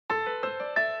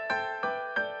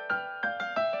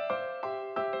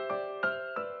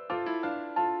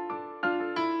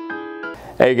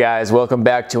Hey guys, welcome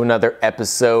back to another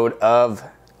episode of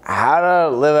how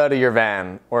to live out of your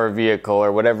van or vehicle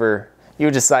or whatever you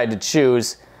decide to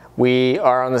choose. We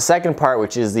are on the second part,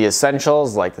 which is the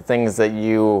essentials, like the things that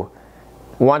you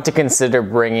want to consider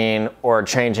bringing or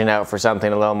changing out for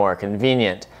something a little more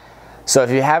convenient. So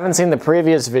if you haven't seen the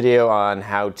previous video on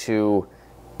how to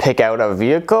pick out a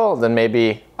vehicle, then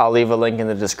maybe I'll leave a link in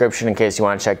the description in case you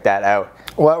want to check that out.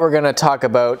 What we're going to talk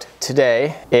about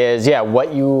today is,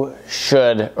 what you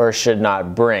should or should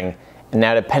not bring. And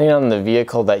now depending on the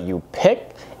vehicle that you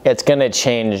pick, it's going to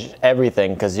change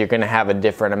everything because you're going to have a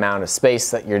different amount of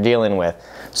space that you're dealing with.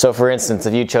 So for instance,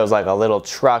 if you chose like a little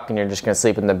truck and you're just going to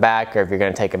sleep in the back, or if you're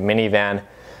going to take a minivan,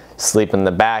 sleep in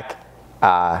the back,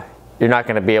 you're not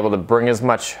going to be able to bring as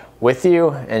much with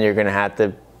you, and you're going to have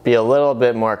to be a little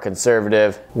bit more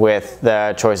conservative with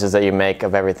the choices that you make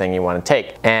of everything you want to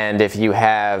take. And if you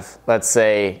have, let's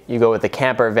say you go with a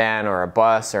camper van or a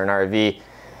bus or an RV,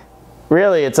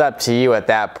 really it's up to you at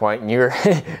that point. You're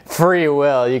free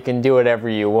will, you can do whatever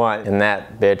you want. And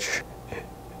that bitch,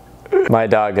 my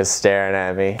dog is staring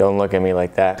at me. Don't look at me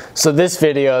like that. So this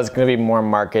video is going to be more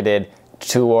marketed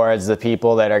towards the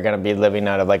people that are going to be living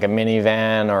out of like a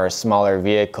minivan or a smaller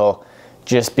vehicle,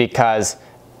 just because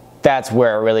that's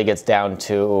where it really gets down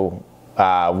to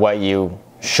what you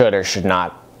should or should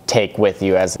not take with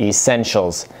you as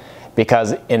essentials.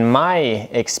 Because in my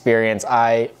experience,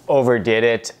 I overdid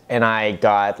it and I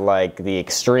got like the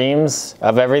extremes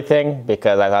of everything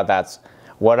because I thought that's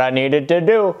what I needed to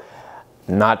do.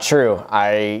 Not true.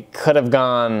 I could have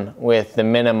gone with the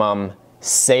minimum,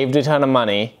 saved a ton of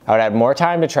money. I would have more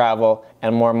time to travel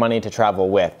and more money to travel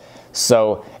with.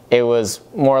 So it was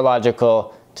more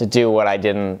logical to do what I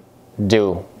didn't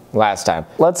do last time.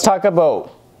 Let's talk about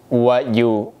what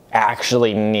you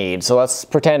actually need. So let's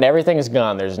pretend everything is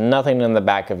gone. There's nothing in the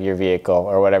back of your vehicle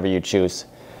or whatever you choose.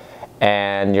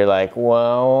 And you're like,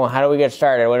 well, how do we get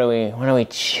started? What do we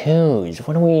choose?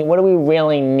 What do we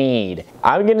really need?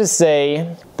 I'm gonna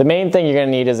say the main thing you're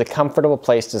gonna need is a comfortable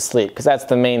place to sleep, because that's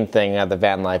the main thing of the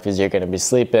van life, is you're gonna be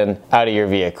sleeping out of your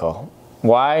vehicle.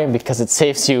 Why? Because it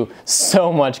saves you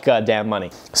so much goddamn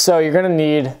money. So you're gonna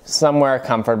need somewhere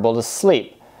comfortable to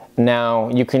sleep. Now,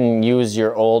 you can use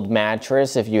your old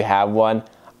mattress if you have one.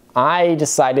 I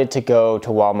decided to go to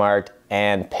Walmart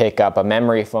and pick up a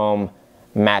memory foam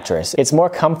mattress. It's more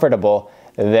comfortable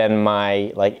than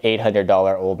my like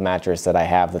 $800 old mattress that I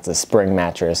have that's a spring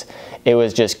mattress. It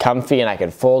was just comfy and I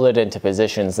could fold it into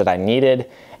positions that I needed.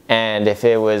 And if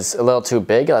it was a little too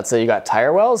big, let's say you got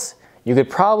tire wells, you could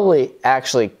probably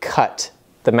actually cut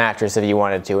the mattress if you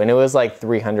wanted to, and it was like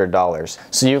 $300.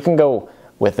 So you can go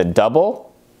with a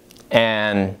double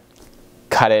and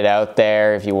cut it out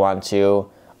there if you want to,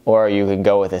 or you can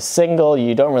go with a single.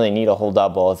 You don't really need a whole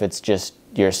double if it's just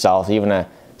yourself. Even a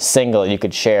single you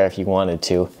could share if you wanted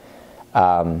to.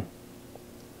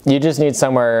 You just need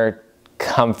somewhere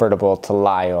comfortable to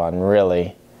lie on,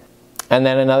 really. And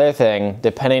then another thing,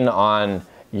 depending on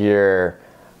your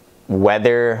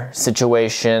weather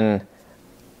situation,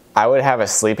 I would have a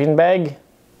sleeping bag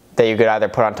that you could either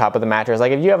put on top of the mattress.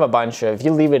 Like if you have if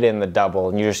you leave it in the double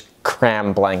and you just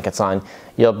cram blankets on,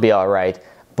 you'll be all right.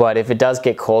 But if it does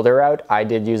get colder out, I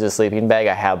did use a sleeping bag.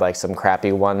 I had like some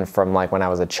crappy one from like when I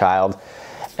was a child.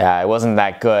 It wasn't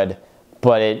that good,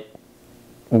 but it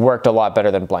worked a lot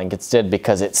better than blankets did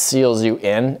because it seals you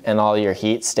in and all your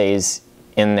heat stays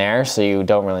in there, so you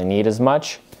don't really need as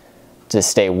much to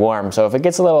stay warm. So if it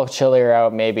gets a little chillier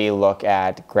out, maybe look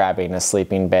at grabbing a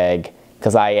sleeping bag,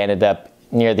 because I ended up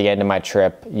near the end of my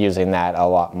trip using that a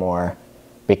lot more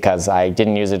because I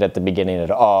didn't use it at the beginning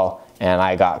at all, and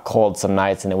I got cold some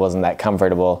nights and it wasn't that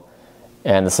comfortable,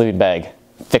 and the sleeping bag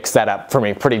fixed that up for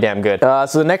me pretty damn good.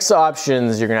 So the next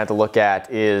options you're gonna have to look at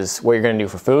is what you're gonna do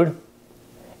for food.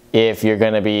 If you're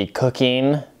gonna be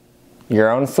cooking your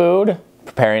own food,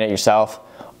 preparing it yourself,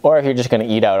 or if you're just gonna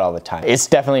eat out all the time. It's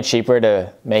definitely cheaper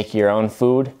to make your own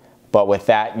food, but with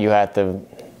that you have to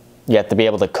be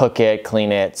able to cook it,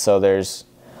 clean it, so there's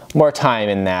more time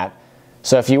in that.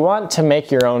 So if you want to make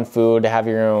your own food, have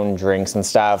your own drinks and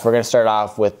stuff, we're gonna start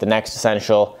off with the next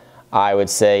essential, I would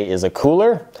say, is a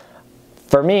cooler.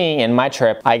 For me, in my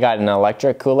trip, I got an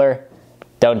electric cooler.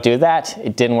 Don't do that.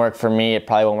 It didn't work for me. It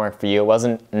probably won't work for you. It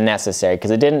wasn't necessary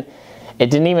because it didn't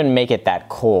even make it that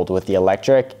cold with the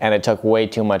electric, and it took way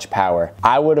too much power.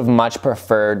 I would have much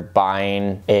preferred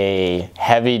buying a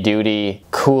heavy duty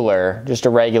cooler, just a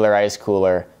regular ice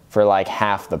cooler, for like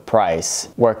half the price.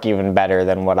 Work even better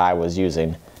than what I was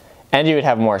using. And you would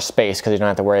have more space because you don't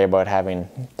have to worry about having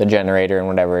the generator and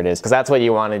whatever it is. Because that's what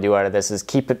you want to do out of this, is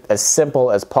keep it as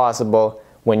simple as possible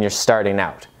when you're starting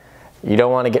out. You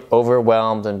don't want to get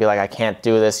overwhelmed and be like, I can't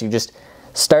do this. You just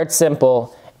start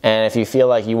simple, and if you feel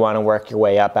like you want to work your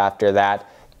way up after that,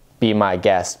 be my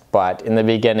guest. But in the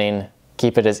beginning,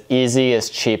 keep it as easy, as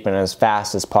cheap, and as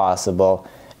fast as possible,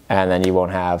 and then you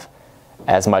won't have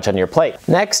as much on your plate.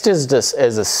 Next is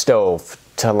a stove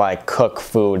to like cook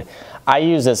food. I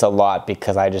use this a lot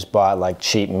because I just bought like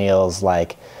cheap meals,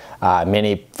 like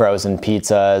mini frozen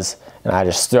pizzas, and I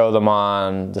just throw them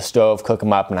on the stove, cook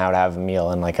them up, and I would have a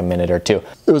meal in like a minute or two.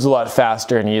 It was a lot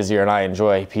faster and easier, and I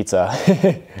enjoy pizza.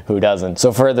 Who doesn't?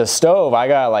 So for the stove, I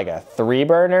got like a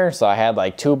 3-burner, so I had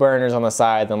like 2 burners on the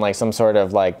side, then like some sort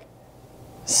of like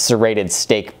serrated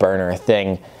steak burner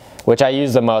thing, which I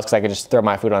use the most because I could just throw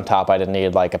my food on top. I didn't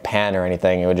need like a pan or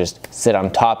anything. It would just sit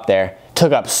on top there.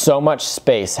 Took up so much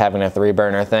space having a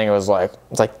 3-burner thing. It was like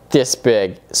this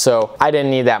big. So I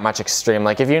didn't need that much extreme.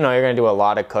 Like if you know you're gonna do a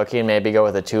lot of cooking, maybe go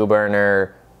with a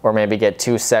 2-burner or maybe get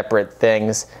 2 separate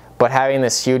things. But having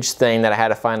this huge thing that I had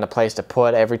to find a place to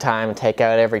put every time and take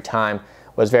out every time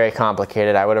was very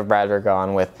complicated. I would have rather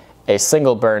gone with a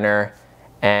single burner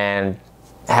and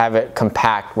have it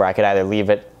compact where I could either leave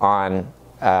it on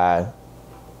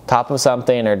top of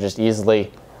something or just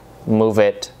easily move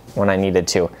it when I needed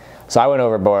to. So I went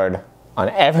overboard on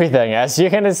everything. As you're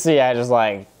gonna see,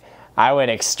 I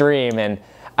went extreme and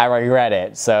I regret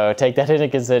it. So take that into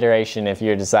consideration if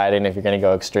you're deciding if you're gonna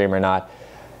go extreme or not.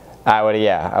 I would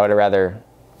have rather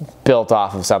built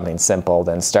off of something simple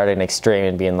than starting extreme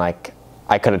and being like,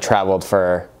 I could have traveled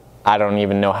for I don't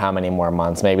even know how many more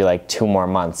months, maybe like 2 more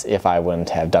months if I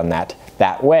wouldn't have done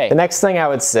that way. The next thing I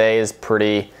would say is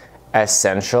pretty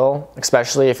essential,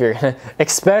 especially if you're,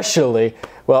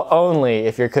 well, only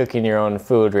if you're cooking your own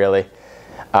food really,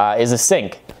 is a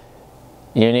sink.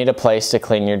 You need a place to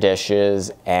clean your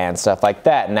dishes and stuff like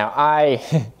that. Now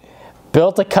I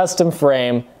built a custom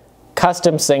frame,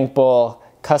 custom sink bowl,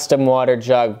 custom water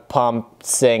jug, pump,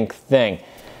 sink thing.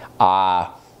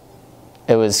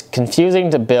 It was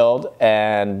confusing to build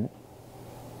and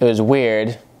it was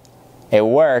weird. It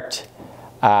worked.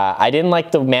 I didn't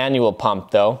like the manual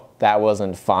pump though. That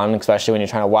wasn't fun, especially when you're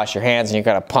trying to wash your hands and you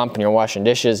gotta pump and you're washing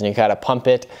dishes and you gotta pump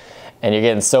it and you're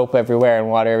getting soap everywhere and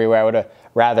water everywhere. I would have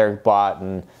rather bought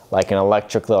like an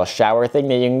electric little shower thing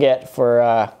that you can get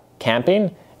for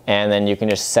camping, and then you can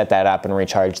just set that up and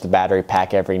recharge the battery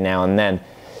pack every now and then.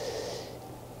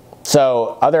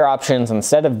 So other options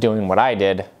instead of doing what I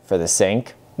did for the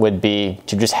sink would be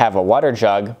to just have a water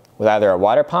jug with either a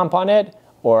water pump on it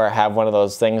or have one of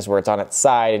those things where it's on its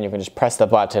side and you can just press the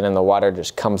button and the water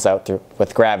just comes out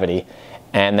with gravity,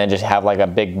 and then just have like a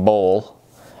big bowl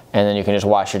and then you can just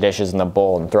wash your dishes in the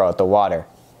bowl and throw out the water.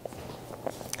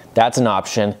 That's an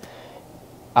option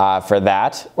for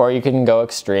that. Or you can go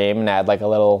extreme and add like a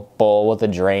little bowl with a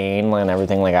drain and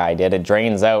everything like I did. It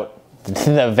drains out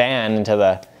the van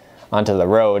onto the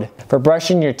road. For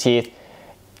brushing your teeth,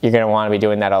 you're gonna wanna be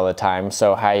doing that all the time.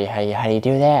 So how do you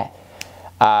do that?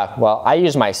 Well, I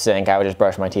use my sink. I would just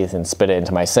brush my teeth and spit it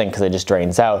into my sink because it just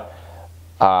drains out.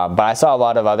 But I saw a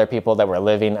lot of other people that were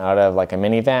living out of like a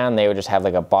minivan. They would just have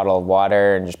like a bottle of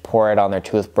water and just pour it on their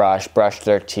toothbrush, brush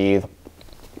their teeth,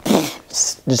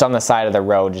 just on the side of the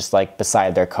road, just like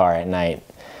beside their car at night.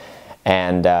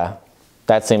 And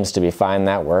that seems to be fine.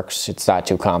 That works. It's not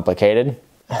too complicated.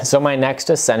 So my next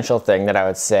essential thing that I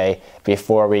would say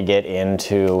before we get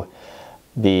into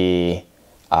the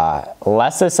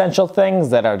less essential things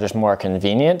that are just more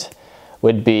convenient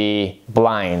would be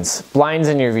blinds. Blinds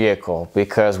in your vehicle,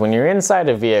 because when you're inside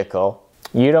a vehicle,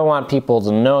 you don't want people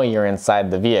to know you're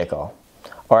inside the vehicle.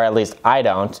 Or at least I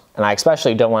don't, and I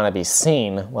especially don't want to be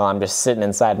seen while I'm just sitting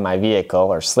inside my vehicle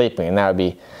or sleeping.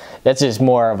 That's just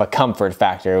more of a comfort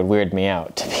factor. It would weird me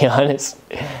out, to be honest.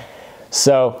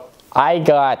 So I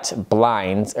got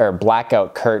blinds, or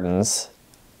blackout curtains,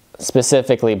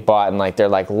 specifically bought in they're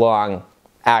like long,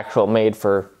 actual made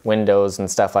for windows and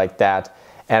stuff like that.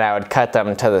 And I would cut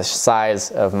them to the size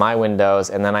of my windows,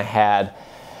 and then I had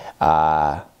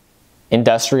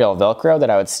industrial Velcro that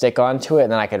I would stick onto it,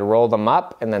 and then I could roll them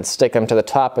up and then stick them to the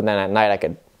top, and then at night I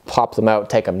could pop them out,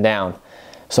 take them down,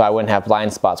 so I wouldn't have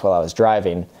blind spots while I was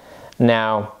driving.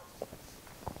 Now,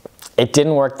 it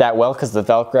didn't work that well because the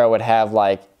Velcro would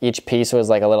have each piece was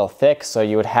a little thick, so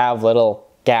you would have little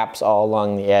gaps all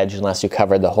along the edge unless you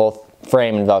covered the whole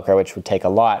frame in Velcro, which would take a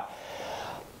lot.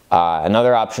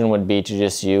 Another option would be to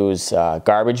just use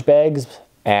garbage bags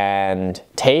and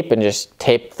tape, and just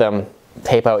tape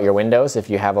out your windows if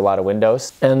you have a lot of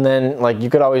windows. And then you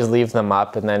could always leave them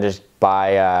up and then just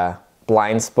buy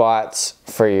blind spots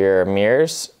for your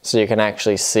mirrors so you can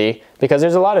actually see, because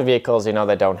there's a lot of vehicles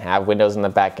that don't have windows in the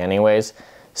back anyways.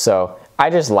 So I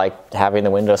just like having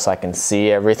the window so I can see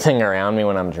everything around me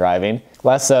when I'm driving.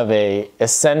 Less of a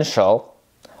essential,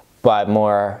 but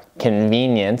more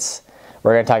convenience.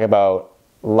 We're gonna talk about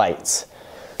lights.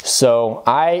 So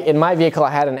in my vehicle,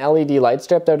 I had an LED light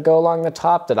strip that would go along the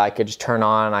top that I could just turn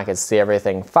on. I could see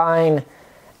everything fine,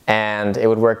 and it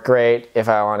would work great if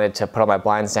I wanted to put all my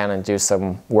blinds down and do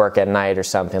some work at night or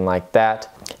something like that.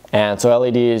 And so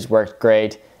LEDs worked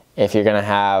great if you're gonna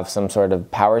have some sort of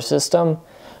power system.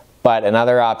 But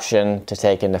another option to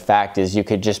take into fact is you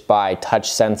could just buy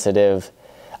touch-sensitive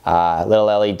little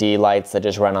LED lights that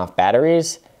just run off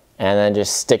batteries, and then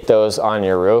just stick those on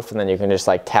your roof, and then you can just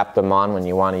like tap them on when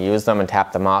you want to use them and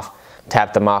tap them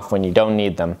off when you don't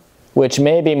need them. Which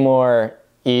may be more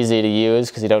easy to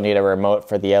use because you don't need a remote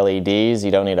for the LEDs,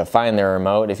 you don't need to find the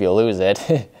remote if you lose it,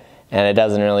 and it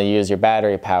doesn't really use your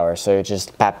battery power, so you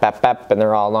just pap, pap, pap, and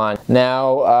they're all on.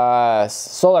 Now,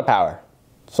 solar power.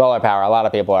 Solar power, a lot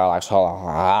of people are like, solar,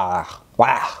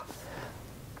 wow.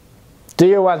 Do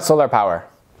you want solar power?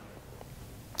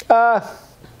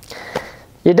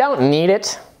 You don't need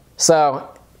it. So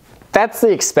that's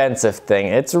the expensive thing.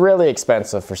 It's really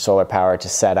expensive for solar power to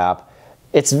set up.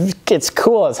 It's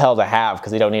cool as hell to have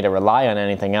because you don't need to rely on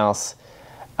anything else.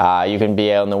 You can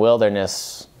be out in the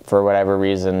wilderness for whatever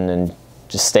reason and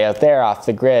just stay out there off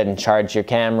the grid and charge your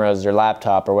cameras or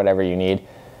laptop or whatever you need.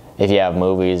 If you have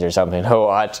movies or something to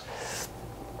watch.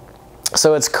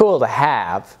 So it's cool to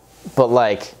have, but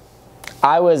like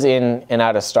I was in and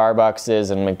out of Starbucks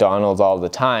and McDonald's all the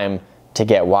time to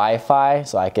get Wi-Fi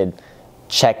so I could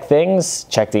check things,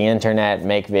 check the internet,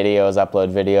 make videos,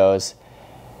 upload videos.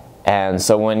 And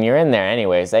so when you're in there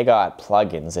anyways, they got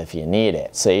plugins if you need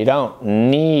it. So you don't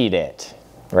need it,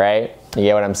 right? You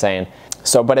get what I'm saying?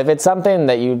 So, but if it's something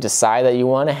that you decide that you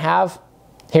want to have,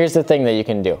 here's the thing that you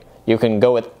can do. You can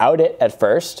go without it at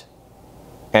first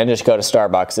and just go to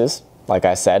Starbucks, like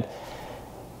I said.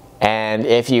 And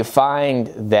if you find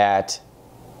that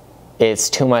it's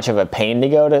too much of a pain to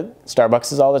go to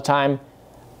Starbucks all the time,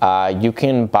 you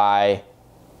can buy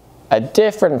a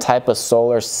different type of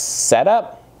solar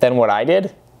setup than what I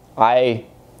did. I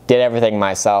did everything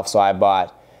myself, so I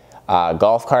bought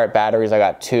golf cart batteries. I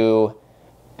got 2,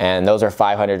 and those are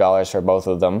 $500 for both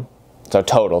of them. So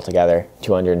total together,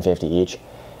 $250 each.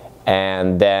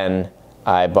 And then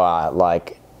I bought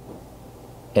like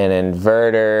an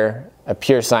inverter, a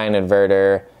pure sine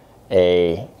inverter,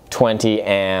 a 20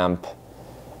 amp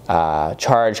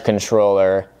charge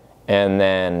controller, and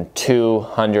then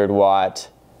 200 watt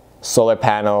solar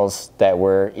panels that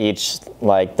were each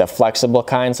like the flexible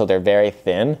kind, so they're very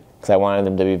thin because I wanted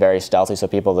them to be very stealthy so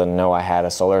people didn't know I had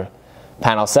a solar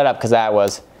panel setup, because that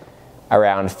was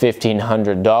around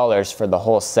 $1,500 for the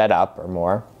whole setup or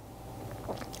more.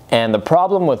 And the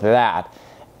problem with that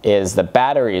is the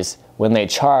batteries, when they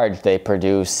charge, they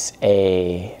produce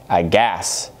a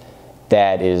gas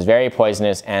that is very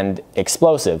poisonous and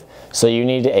explosive. So you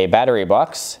need a battery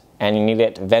box and you need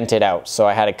it vented out. So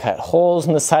I had to cut holes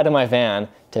in the side of my van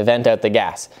to vent out the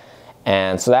gas.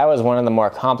 And so that was one of the more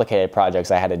complicated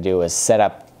projects I had to do, was set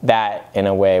up that in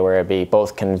a way where it'd be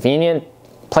both convenient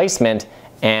placement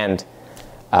and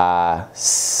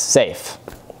safe.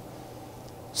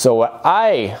 So what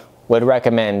I would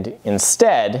recommend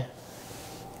instead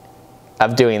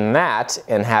of doing that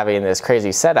and having this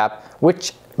crazy setup,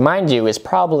 which mind you is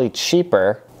probably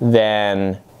cheaper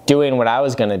than doing what I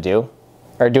was gonna do,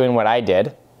 or doing what I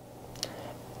did,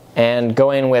 and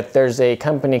going with, there's a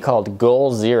company called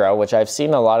Goal Zero, which I've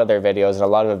seen a lot of their videos and a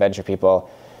lot of adventure people,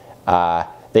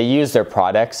 they use their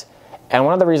products. And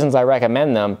one of the reasons I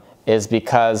recommend them is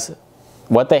because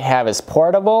what they have is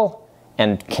portable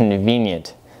and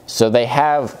convenient. So they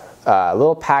have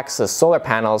little packs of solar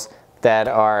panels that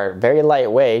are very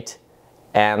lightweight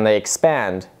and they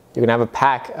expand. You can have a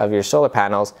pack of your solar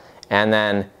panels, and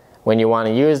then when you want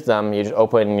to use them, you just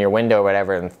open your window or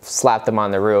whatever and slap them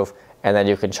on the roof, and then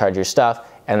you can charge your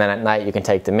stuff, and then at night you can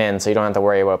take them in, so you don't have to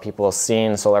worry about people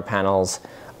seeing solar panels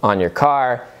on your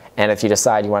car. And if you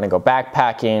decide you want to go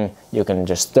backpacking, you can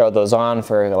just throw those on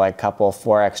for like a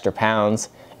 4 extra pounds,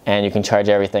 and you can charge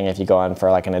everything if you go on for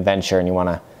like an adventure and you want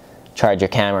to charge your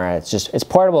camera. It's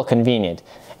portable, convenient.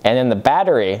 And then the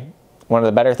battery, one of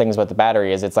the better things about the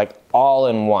battery is it's like all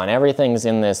in one. Everything's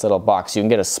in this little box. You can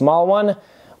get a small one,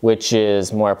 which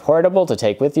is more portable to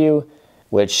take with you,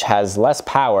 which has less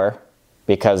power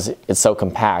because it's so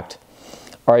compact.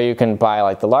 Or you can buy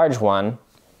like the large one,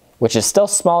 which is still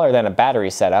smaller than a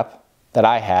battery setup that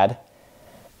I had,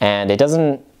 and it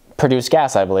doesn't produce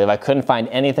gas, I believe. I couldn't find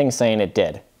anything saying it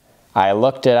did. I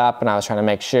looked it up and I was trying to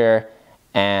make sure,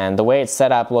 And the way it's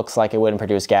set up looks like it wouldn't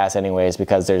produce gas anyways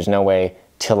because there's no way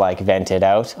to like vent it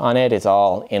out on it. It's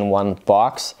all in one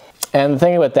box. And the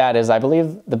thing with that is I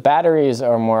believe the batteries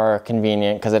are more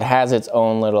convenient because it has its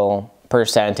own little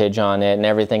percentage on it and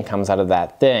everything comes out of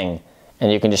that thing.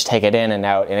 And you can just take it in and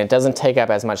out, and it doesn't take up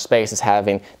as much space as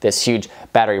having this huge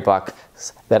battery box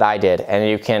that I did. And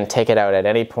you can take it out at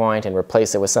any point and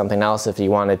replace it with something else if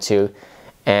you wanted to.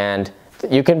 And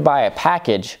you can buy a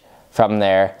package from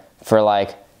there for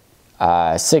like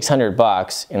 600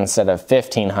 bucks instead of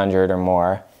 1,500 or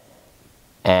more.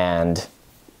 And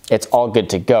it's all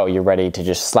good to go. You're ready to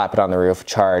just slap it on the roof,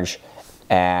 charge.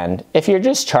 And if you're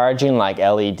just charging like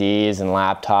LEDs and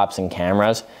laptops and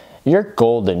cameras, you're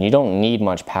golden. You don't need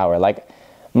much power. Like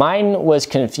mine was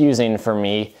confusing for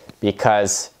me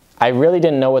because I really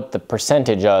didn't know what the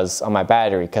percentage was on my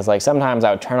battery, because like sometimes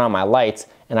I would turn on my lights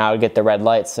and I would get the red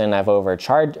lights and I've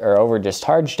overcharged or over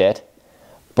discharged it.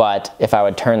 But if I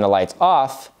would turn the lights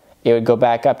off, it would go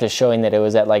back up to showing that it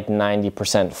was at like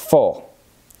 90% full.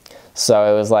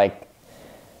 So it was like,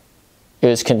 it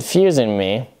was confusing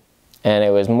me, and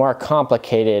it was more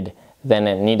complicated than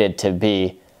it needed to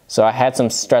be. So I had some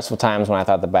stressful times when I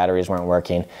thought the batteries weren't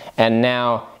working. And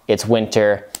now it's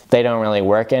winter. They don't really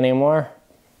work anymore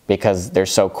because they're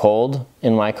so cold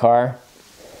in my car.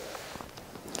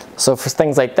 So for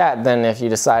things like that, then if you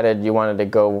decided you wanted to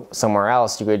go somewhere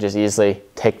else, you could just easily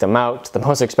take them out. The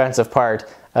most expensive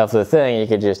part of the thing, you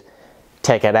could just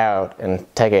take it out and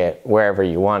take it wherever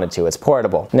you wanted to. It's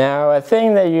portable. Now, a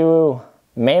thing that you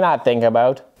may not think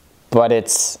about, but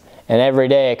it's an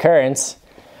everyday occurrence,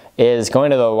 is going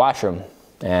to the washroom.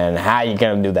 And how you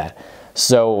gonna do that?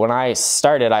 So when I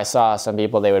started, I saw some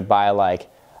people, they would buy like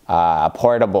a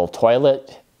portable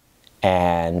toilet,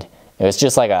 and it was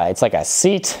just like it's like a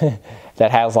seat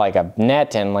that has like a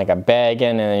net and like a bag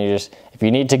in, and then you just, if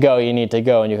you need to go, you need to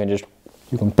go, and you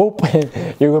can poop,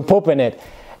 you can poop in it,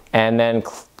 and then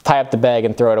tie up the bag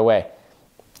and throw it away.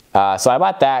 So I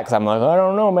bought that because I'm like, I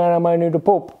don't know, man, I might need to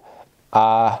poop.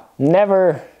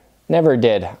 Never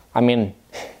did. I mean,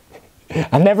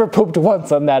 I never pooped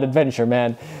once on that adventure,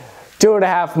 man.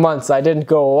 2.5 months, I didn't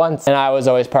go once. And I was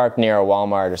always parked near a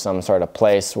Walmart or some sort of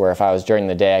place where if I was during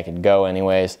the day, I could go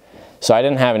anyways. So I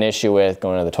didn't have an issue with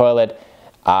going to the toilet.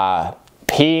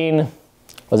 Peeing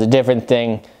was a different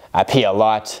thing. I pee a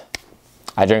lot.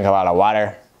 I drink a lot of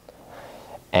water.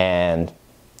 And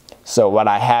so what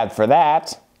I had for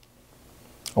that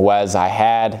was I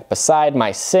had, beside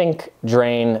my sink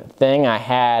drain thing, I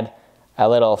had a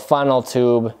little funnel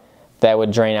tube that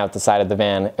would drain out the side of the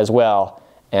van as well.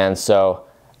 And so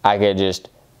I could just,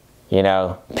 you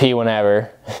know, pee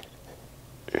whenever.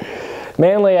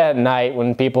 Mainly at night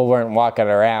when people weren't walking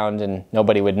around and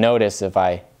nobody would notice if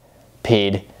I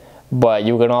peed. But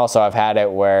you can also have had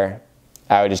it where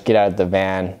I would just get out of the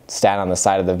van, stand on the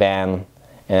side of the van, and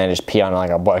then just pee on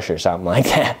like a bush or something like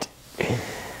that.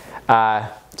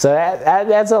 So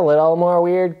that's a little more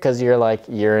weird because you're like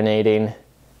urinating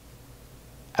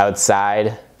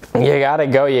outside. You gotta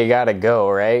go,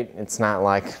 right? It's not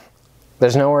like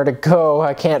there's nowhere to go,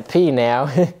 I can't pee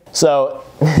now. So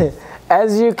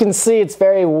as you can see, it's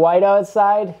very white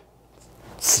outside.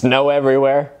 Snow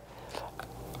everywhere.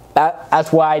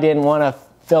 That's why I didn't want to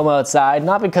film outside,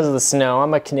 not because of the snow.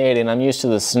 I'm a Canadian, I'm used to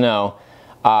the snow.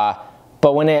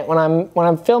 But when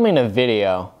I'm filming a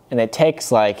video and it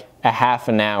takes like a half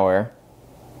an hour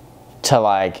to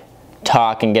like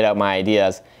talk and get out my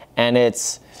ideas, and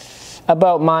it's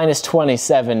about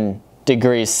 -27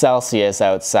 degrees Celsius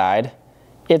outside,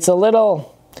 it's a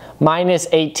little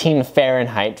 -18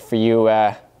 Fahrenheit for you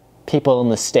people in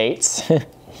the States.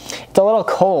 It's a little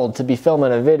cold to be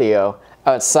filming a video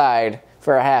outside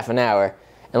for a half an hour,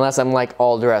 unless I'm like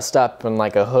all dressed up in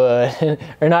like a hood,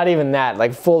 or not even that,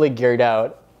 like fully geared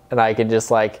out, and I could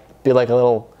just like be like a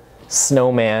little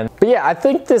snowman. But yeah, I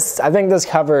think this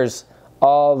covers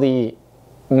all the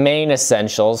main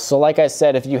essentials. So like I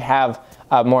said, if you have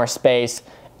more space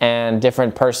and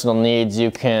different personal needs,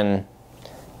 you can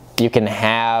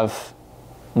have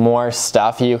more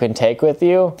stuff you can take with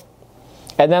you.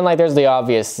 And then like there's the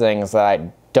obvious things that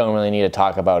I don't really need to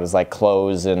talk about, is like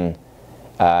clothes and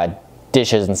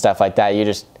dishes and stuff like that. You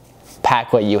just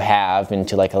pack what you have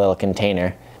into like a little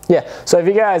container. Yeah, so if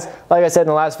you guys, like I said in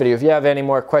the last video, if you have any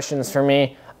more questions for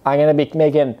me, I'm gonna be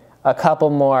making a couple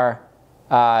more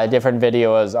different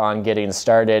videos on getting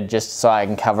started, just so I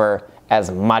can cover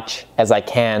as much as I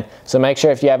can. So make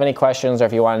sure if you have any questions or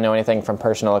if you want to know anything from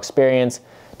personal experience,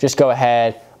 just go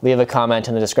ahead, leave a comment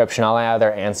in the description. I'll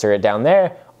either answer it down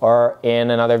there or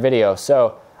in another video.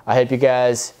 So I hope you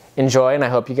guys enjoy, and I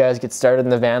hope you guys get started in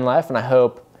the van life, and I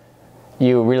hope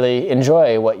you really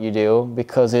enjoy what you do,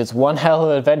 because it's one hell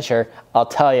of an adventure, I'll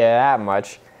tell you that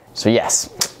much. So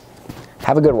yes,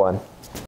 have a good one.